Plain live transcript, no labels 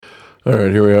All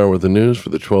right, here we are with the news for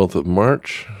the 12th of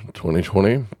March,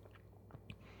 2020.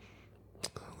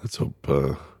 Let's hope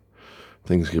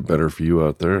things get better for you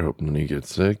out there. Hope none of you get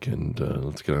sick, and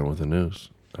let's get on with the news.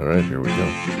 All right, here we go.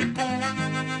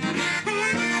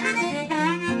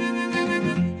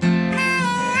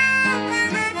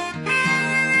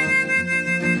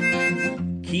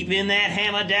 Keeping that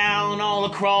hammer down all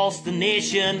across the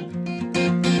nation.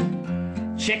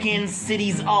 Checking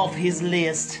cities off his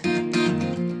list.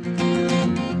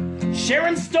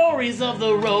 Sharing stories of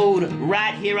the road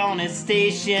right here on his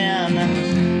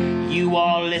station. You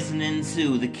are listening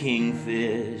to the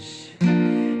Kingfish.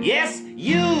 Yes,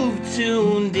 you've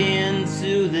tuned in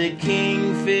to the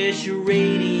Kingfish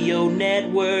Radio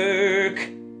Network.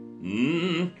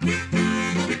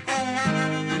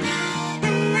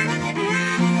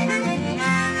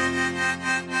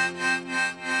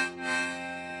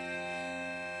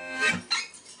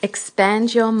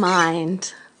 Expand your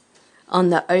mind on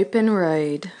the open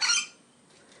road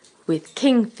with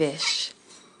Kingfish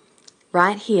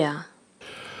right here.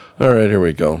 All right, here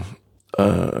we go.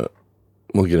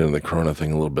 We'll get into the Corona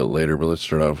thing a little bit later, but let's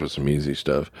start off with some easy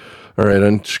stuff. All right,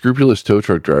 unscrupulous tow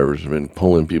truck drivers have been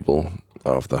pulling people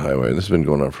off the highway. This has been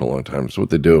going on for a long time. So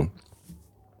what they do,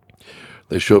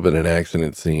 they show up at an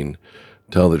accident scene,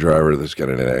 tell the driver that's got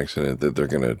in an accident that they're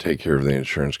going to take care of the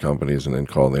insurance companies, and then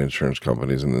call the insurance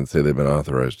companies and then say they've been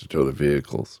authorized to tow the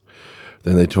vehicles.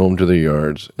 Then they tow them to their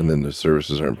yards, and then the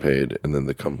services aren't paid, and then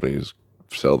the companies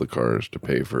sell the cars to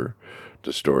pay for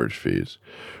the storage fees.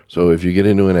 So if you get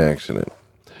into an accident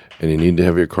and you need to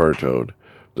have your car towed,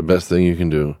 the best thing you can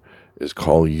do is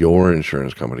call your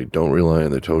insurance company. Don't rely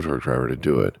on the tow truck driver to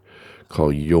do it.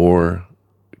 Call your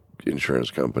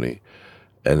insurance company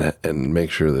and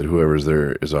make sure that whoever's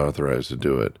there is authorized to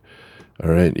do it. All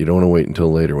right? You don't want to wait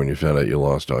until later when you found out you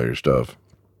lost all your stuff.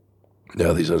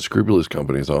 Now, these unscrupulous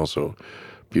companies also,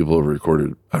 people have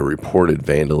reported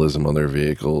vandalism on their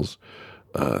vehicles,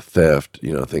 theft,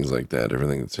 things like that,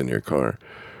 everything that's in your car.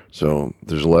 So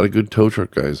there's a lot of good tow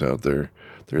truck guys out there.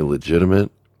 They're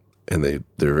legitimate, and they're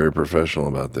very professional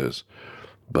about this.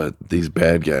 But these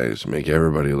bad guys make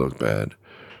everybody look bad.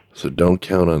 So don't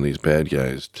count on these bad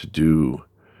guys to do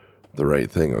the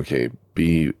right thing. Okay,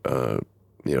 be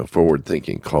forward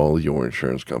thinking. Call your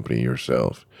insurance company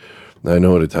yourself. Now, I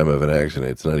know at a time of an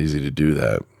accident, it's not easy to do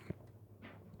that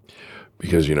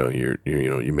because you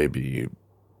may be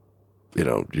you're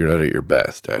not at your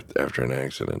best after an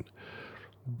accident,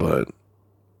 but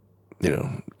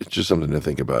it's just something to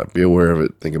think about. Be aware of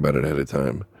it. Think about it ahead of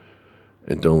time,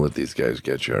 and don't let these guys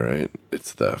get you. All right,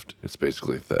 it's theft. It's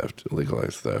basically theft,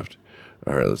 legalized theft.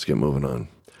 All right, let's get moving on.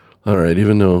 All right,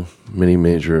 even though many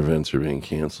major events are being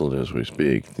canceled as we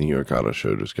speak, the New York Auto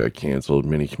Show just got canceled.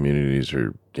 Many communities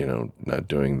are, not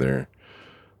doing their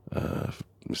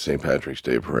St. Patrick's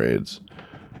Day parades.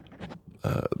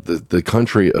 The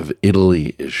country of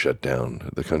Italy is shut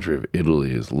down. The country of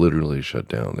Italy is literally shut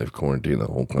down. They've quarantined the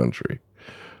whole country.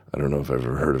 I don't know if I've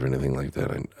ever heard of anything like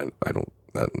that. I don't,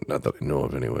 not that I know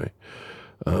of anyway.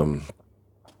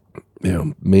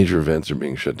 Major events are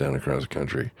being shut down across the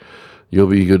country. You'll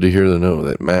be good to hear to know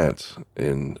that Matt's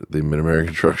in the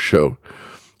Mid-American Truck Show,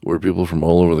 where people from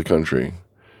all over the country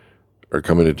are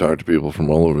coming to talk to people from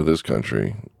all over this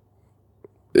country,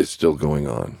 is still going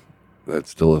on. That's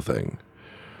still a thing.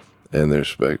 And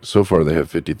so far they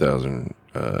have 50,000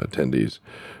 attendees.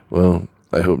 Well,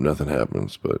 I hope nothing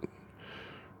happens, but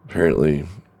apparently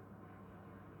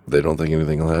they don't think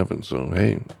anything will happen. So,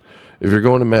 hey, if you're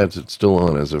going to Matt's, it's still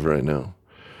on as of right now.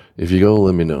 If you go,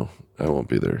 let me know. I won't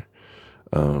be there.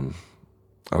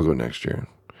 I'll go next year.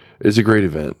 It's a great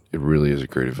event. It really is a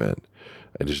great event.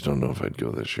 I just don't know if I'd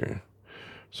go this year.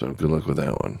 So good luck with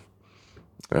that one.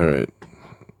 All right.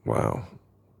 Wow.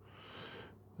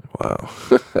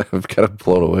 I'm kind of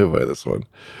blown away by this one.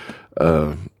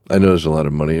 I know there's a lot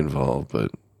of money involved,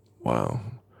 but wow.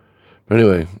 But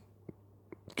anyway,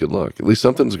 good luck. At least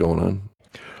something's going on.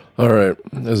 All right.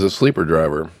 As a sleeper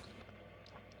driver,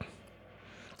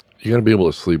 you got to be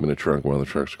able to sleep in a truck while the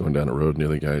truck's going down the road and the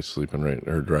other guy's sleeping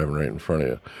driving right in front of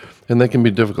you. And that can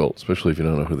be difficult, especially if you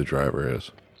don't know who the driver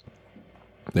is.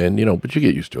 And, but you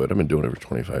get used to it. I've been doing it for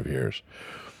 25 years.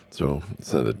 So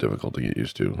it's not that difficult to get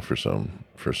used to for some.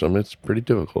 For some, it's pretty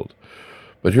difficult.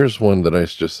 But here's one that I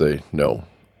just say no.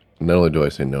 Not only do I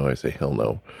say no, I say hell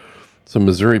no. It's a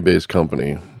Missouri-based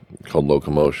company called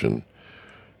Locomotion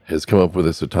has come up with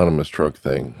this autonomous truck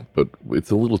thing, but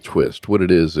it's a little twist. What it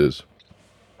is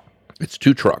it's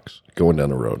two trucks going down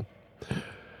the road.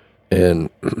 And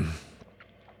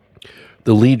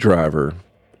the lead driver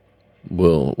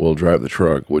will drive the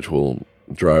truck, which will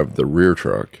drive the rear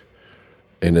truck.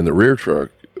 And in the rear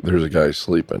truck, there's a guy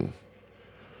sleeping.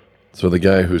 So the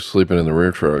guy who's sleeping in the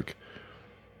rear truck,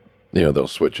 they'll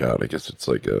switch out. I guess it's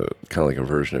like kind of like a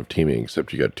version of teaming,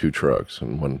 except you got two trucks,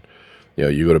 and when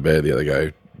you go to bed, the other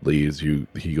guy leaves.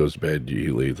 He goes to bed,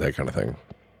 you leave, that kind of thing.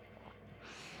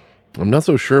 I'm not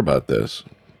so sure about this.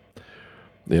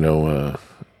 I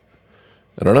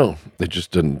don't know. It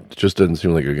just didn't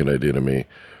seem like a good idea to me.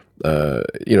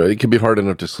 It can be hard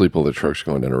enough to sleep while the truck's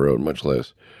going down the road, much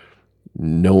less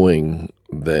knowing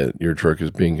that your truck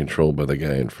is being controlled by the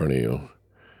guy in front of you.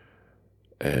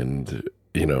 And,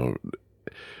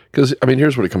 because,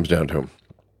 here's what it comes down to.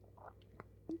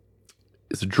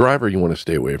 As a driver, you want to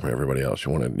stay away from everybody else.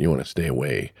 You want to stay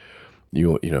away.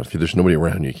 If there's nobody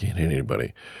around, you can't hit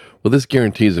anybody. Well, this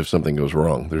guarantees if something goes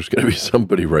wrong, there's going to be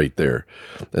somebody right there.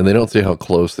 And they don't say how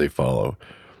close they follow.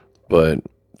 But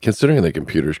considering that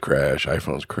computers crash,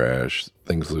 iPhones crash,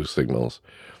 things lose signals,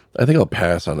 I think I'll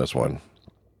pass on this one.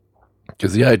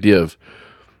 Because the idea of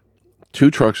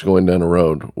two trucks going down the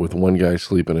road with one guy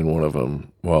sleeping in one of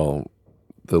them while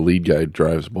the lead guy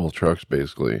drives both trucks,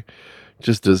 basically,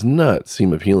 just does not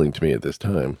seem appealing to me at this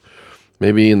time.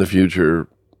 Maybe in the future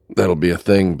that'll be a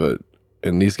thing,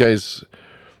 and these guys,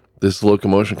 this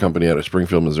locomotion company out of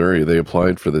Springfield, Missouri, they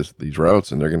applied for these routes,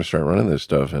 and they're going to start running this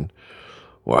stuff. And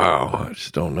wow, I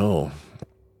just don't know.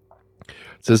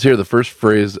 It says here the first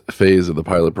phase of the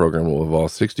pilot program will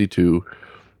involve 62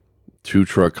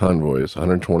 two-truck convoys,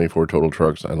 124 total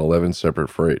trucks on 11 separate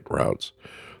freight routes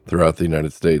throughout the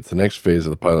United States. The next phase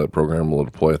of the pilot program will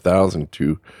deploy 1,000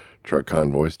 two-truck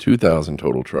convoys, 2,000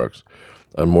 total trucks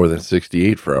on more than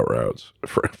 68 freight routes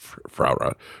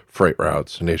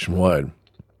nationwide.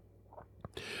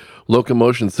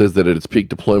 Locomotion says that at its peak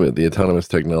deployment, the autonomous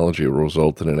technology will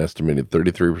result in an estimated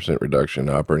 33% reduction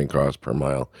in operating costs per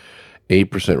mile,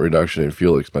 8% reduction in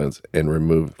fuel expense, and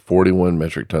remove 41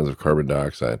 metric tons of carbon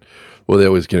dioxide. Well, they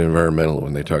always get environmental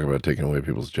when they talk about taking away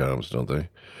people's jobs, don't they?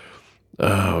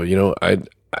 Oh, I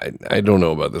don't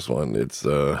know about this one. It's,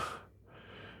 good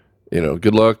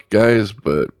luck, guys,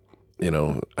 but,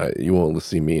 you won't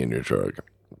see me in your truck.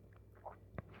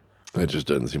 It just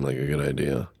doesn't seem like a good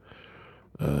idea.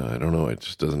 I don't know. It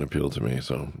just doesn't appeal to me.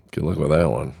 So good luck with that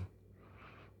one.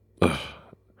 Ugh,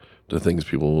 the things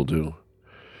people will do.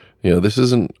 This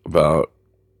isn't about,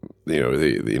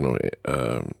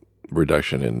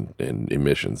 reduction in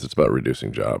emissions. It's about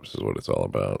reducing jobs is what it's all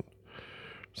about.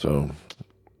 So,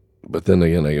 but then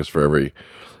again, I guess for every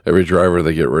driver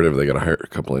they get rid of, they got to hire a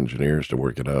couple engineers to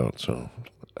work it out. So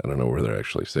I don't know where they're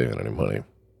actually saving any money.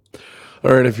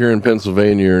 All right. If you're in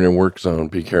Pennsylvania, you're in a work zone,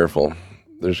 be careful.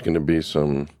 There's going to be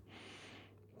some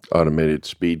automated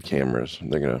speed cameras.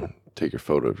 They're going to take a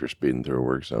photo if you're speeding through a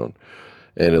work zone.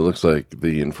 And it looks like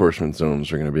the enforcement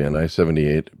zones are going to be on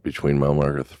I-78 between mile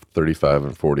marker 35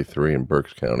 and 43 in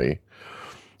Berks County,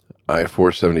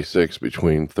 I-476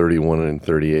 between 31 and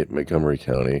 38 Montgomery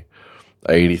County,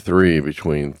 I-83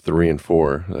 between 3 and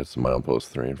 4, that's the milepost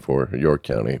 3 and 4, York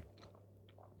County,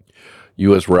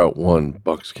 U.S. Route 1,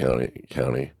 Bucks County,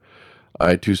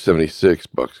 I-276,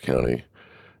 Bucks County,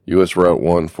 U.S. Route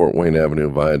 1, Fort Wayne Avenue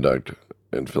Viaduct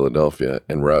in Philadelphia,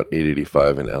 and Route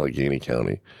 885 in Allegheny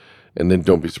County. And then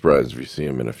don't be surprised if you see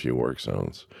them in a few work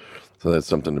zones. So that's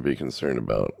something to be concerned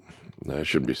about. I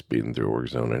shouldn't be speeding through a work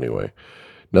zone anyway.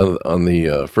 Now, on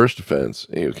the first offense,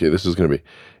 okay, this is going to be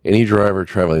any driver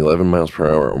traveling 11 miles per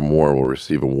hour or more will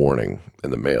receive a warning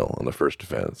in the mail on the first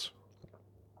offense.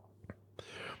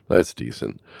 That's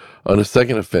decent. On the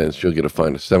second offense, you'll get a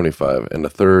fine of $75, and the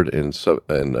third and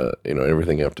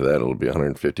everything after that, it'll be a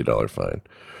 $150 fine.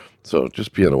 So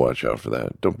just be on the watch out for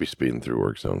that. Don't be speeding through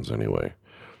work zones anyway.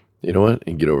 You know what?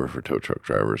 And get over for tow truck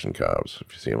drivers and cops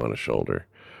if you see them on a shoulder.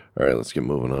 All right, let's get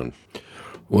moving on.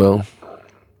 Well,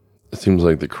 it seems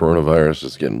like the coronavirus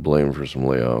is getting blamed for some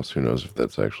layoffs. Who knows if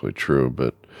that's actually true,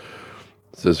 but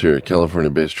it says here, a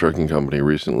California-based trucking company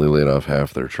recently laid off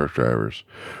half their truck drivers.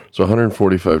 So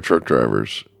 145 truck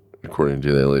drivers, according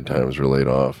to the LA Times, were laid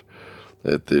off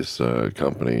at this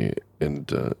company.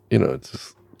 And,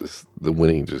 it's just, the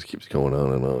winning just keeps going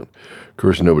on and on. Of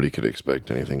course, nobody could expect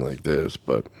anything like this,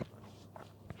 but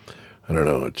I don't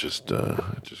know. It's just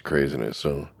craziness.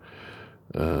 So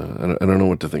I don't know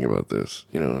what to think about this.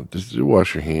 Just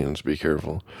wash your hands, be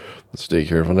careful, stay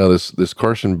careful. Now, this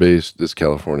Carson,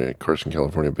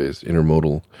 California-based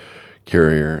intermodal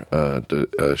carrier,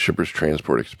 Shippers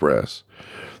Transport Express.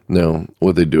 Now,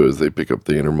 what they do is they pick up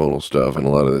the intermodal stuff, and a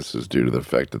lot of this is due to the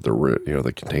fact that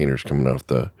the containers coming off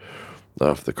the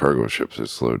cargo ships has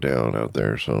slowed down out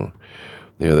there. So,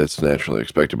 that's naturally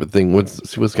expected. But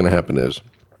what's going to happen is,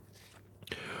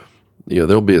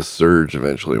 there'll be a surge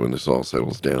eventually when this all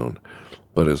settles down.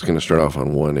 But it's going to start off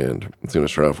on one end. It's going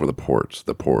to start off with the ports,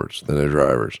 then the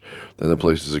drivers, then the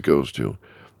places it goes to.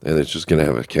 And it's just going to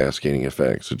have a cascading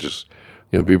effect. So just,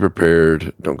 be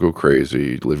prepared. Don't go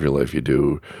crazy. Live your life you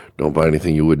do. Don't buy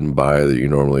anything you wouldn't buy that you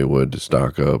normally would to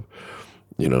stock up.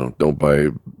 Don't buy,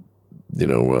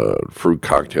 fruit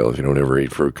cocktail if you don't ever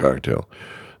eat fruit cocktail.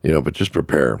 But just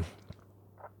prepare.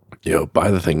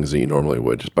 Buy the things that you normally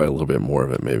would. Just buy a little bit more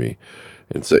of it maybe.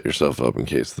 And set yourself up in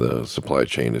case the supply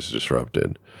chain is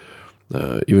disrupted.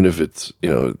 Even if it's,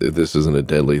 if this isn't a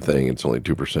deadly thing, it's only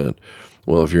 2%.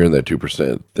 Well, if you're in that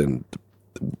 2%, then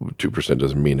 2%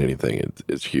 doesn't mean anything.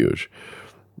 It's huge.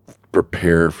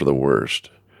 Prepare for the worst,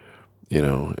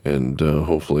 and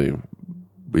hopefully,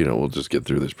 we'll just get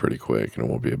through this pretty quick and it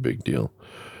won't be a big deal.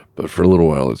 But for a little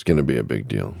while, it's going to be a big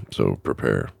deal. So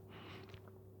prepare.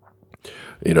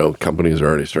 Companies are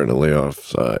already starting to lay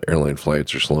off. Airline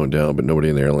flights are slowing down, but nobody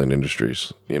in the airline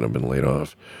industry's, been laid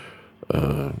off.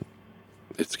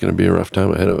 It's going to be a rough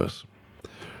time ahead of us,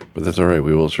 but that's all right.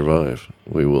 We will survive.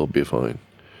 We will be fine.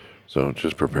 So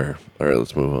just prepare. All right,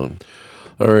 let's move on.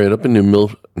 All right, up in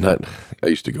I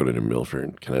used to go to New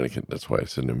Milford, Connecticut. That's why I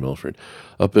said New Milford.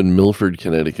 Up in Milford,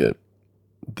 Connecticut,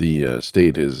 the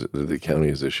county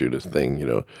has issued a thing,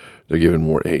 they're giving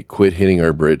more, hey, quit hitting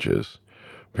our bridges.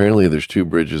 Apparently there's 2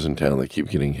 bridges in town that keep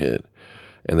getting hit.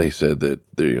 And they said that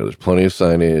there's plenty of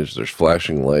signage, there's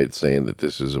flashing lights saying that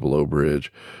this is a low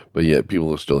bridge, but yet people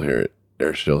will still hear it.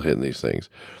 They're still hitting these things.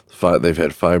 They've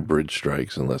had 5 bridge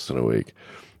strikes in less than a week.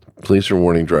 Police are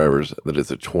warning drivers that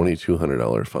it's a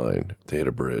 $2,200 fine to hit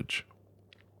a bridge.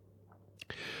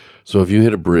 So if you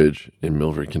hit a bridge in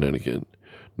Milford, Connecticut,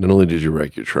 not only did you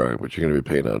wreck your truck, but you're going to be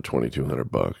paying out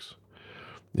 $2,200.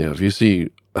 If you see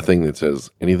a thing that says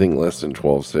anything less than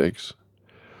 12.6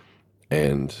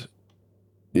 and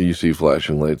you see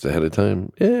flashing lights ahead of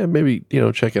time, maybe,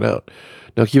 check it out.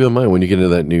 Now, keep in mind, when you get into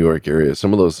that New York area,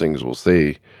 some of those things will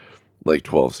say like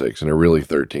 12.6 and are really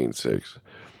 13.6.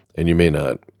 And you may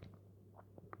not,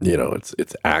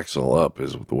 it's axle up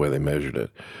is the way they measured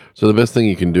it. So the best thing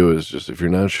you can do is just, if you're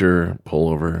not sure, pull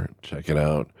over, check it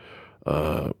out.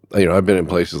 I've been in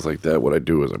places like that. What I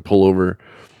do is I pull over,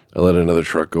 I let another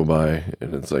truck go by,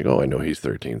 and it's like, oh, I know he's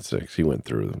 13.6. He went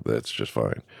through. That's just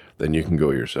fine. Then you can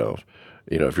go yourself.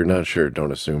 If you're not sure,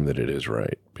 don't assume that it is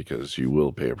right, because you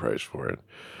will pay a price for it.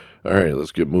 All right,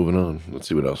 let's get moving on. Let's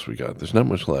see what else we got. There's not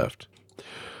much left.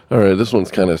 All right, this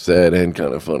one's kind of sad and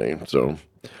kind of funny. So,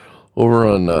 over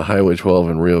on Highway 12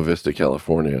 in Rio Vista,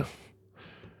 California,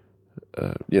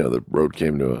 the road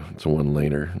came to a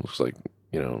one-laner. Looks like,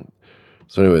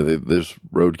 So anyway, this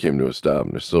road came to a stop,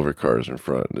 and there's silver cars in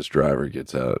front, and this driver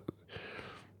gets out.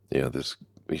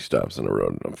 He stops on the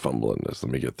road, and I'm fumbling this.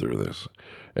 Let me get through this.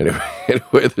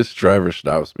 Anyway, this driver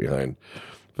stops behind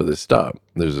for this stop.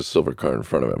 There's a silver car in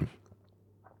front of him.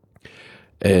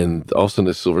 And all of a sudden,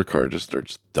 this silver car just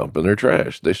starts dumping their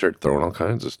trash. They start throwing all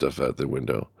kinds of stuff out the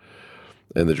window.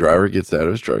 And the driver gets out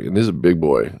of his truck, and this is a big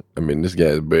boy. I mean, this guy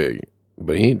is big,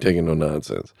 but he ain't taking no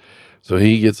nonsense. So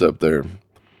he gets up there,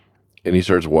 and he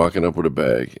starts walking up with a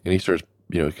bag, and he starts,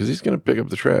 because he's going to pick up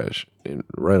the trash. And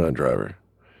right on, driver.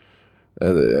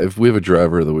 If we have a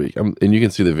driver of the week, and you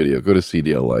can see the video, go to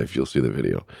CDL Life, you'll see the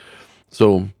video.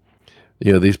 So,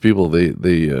 these people, they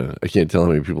I can't tell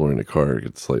how many people are in the car,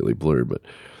 it's slightly blurred, but,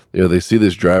 they see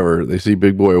this driver, they see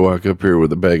Big Boy walk up here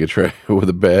with a bag of trash, with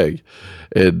a bag,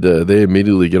 and they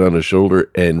immediately get on his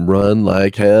shoulder and run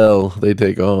like hell. They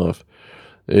take off.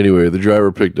 Anyway, the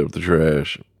driver picked up the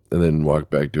trash and then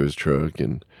walked back to his truck,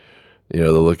 and,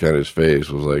 the look on his face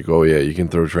was like, oh yeah, you can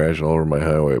throw trash all over my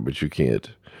highway, but you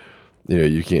can't.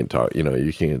 You can't talk,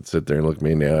 you can't sit there and look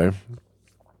me in the eye.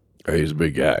 Oh, he's a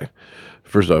big guy.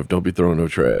 First off, don't be throwing no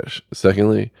trash.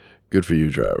 Secondly, good for you,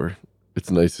 driver.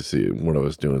 It's nice to see one of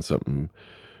us doing something,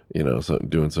 doing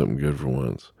something good for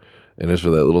once. And as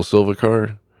for that little silver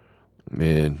car,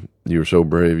 man, you were so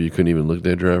brave, you couldn't even look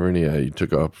that driver in the eye. You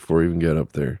took off before he even got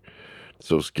up there.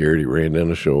 So scared, he ran down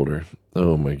the shoulder.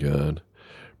 Oh my God.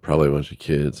 Probably a bunch of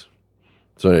kids.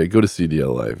 So anyway, go to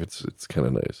CDL Life. It's kind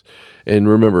of nice. And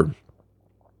remember,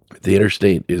 the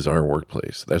interstate is our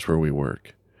workplace. That's where we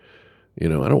work. I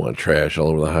don't want trash all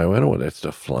over the highway. I don't want that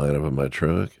stuff flying up in my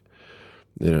truck.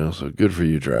 So good for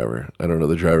you, driver. I don't know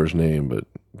the driver's name, but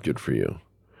good for you.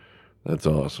 That's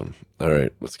awesome. All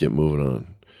right, let's get moving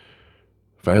on.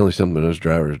 Finally, something those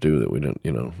drivers do that we don't,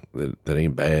 that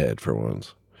ain't bad for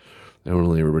once.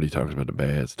 Only everybody talks about the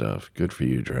bad stuff. Good for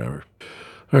you, driver.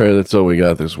 All right, that's all we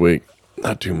got this week.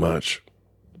 Not too much.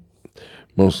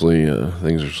 Mostly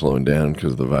things are slowing down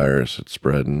because of the virus. It's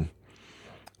spreading.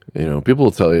 People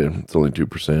will tell you it's only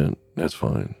 2%. That's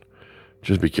fine.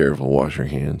 Just be careful. Wash your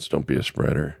hands. Don't be a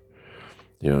spreader.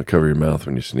 Cover your mouth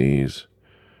when you sneeze.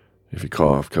 If you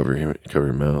cough, cover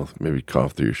your mouth. Maybe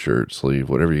cough through your shirt, sleeve,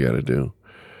 whatever you got to do.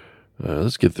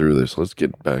 Let's get through this. Let's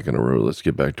get back on the road. Let's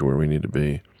get back to where we need to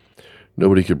be.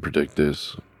 Nobody could predict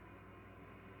this,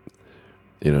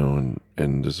 and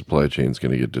the supply chain's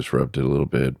going to get disrupted a little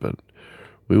bit, but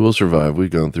we will survive. We've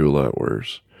gone through a lot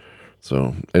worse.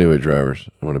 So anyway, drivers,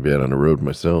 I want to be out on the road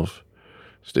myself.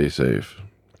 Stay safe.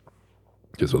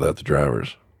 Because without the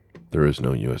drivers, there is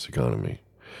no U.S. economy.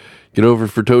 Get over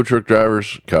for tow truck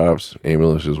drivers, cops,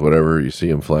 ambulances, whatever. You see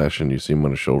them flashing, you see them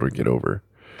on the shoulder, get over.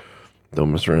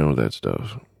 Don't mess around with that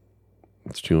stuff.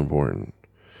 It's too important.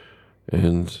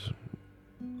 And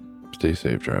stay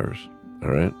safe, drivers. All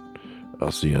right?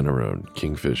 I'll see you on the road.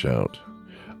 Kingfish out.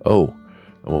 Oh,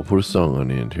 I'm going to put a song on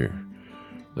the end here.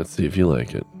 Let's see if you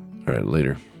like it. All right,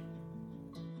 later.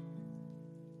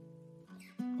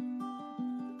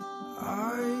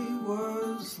 I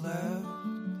was left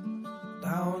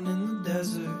down in the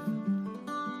desert.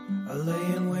 I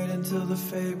lay and wait until the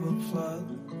fabled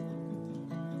flood.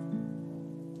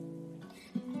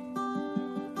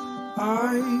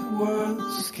 I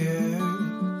was scared,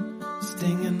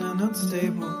 stinging and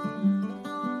unstable,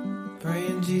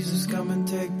 praying Jesus come and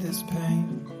take this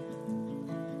pain.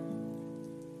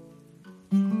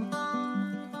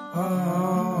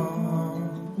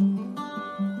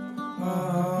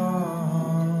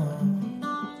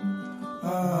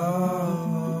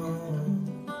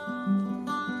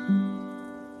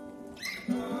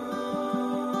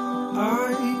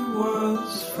 I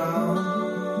was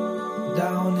found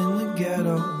down in the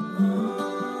ghetto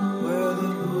where the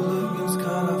hooligans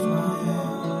cut off my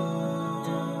hand.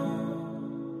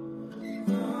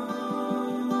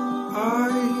 I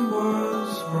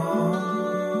was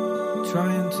wrong,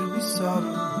 trying to be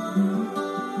subtle,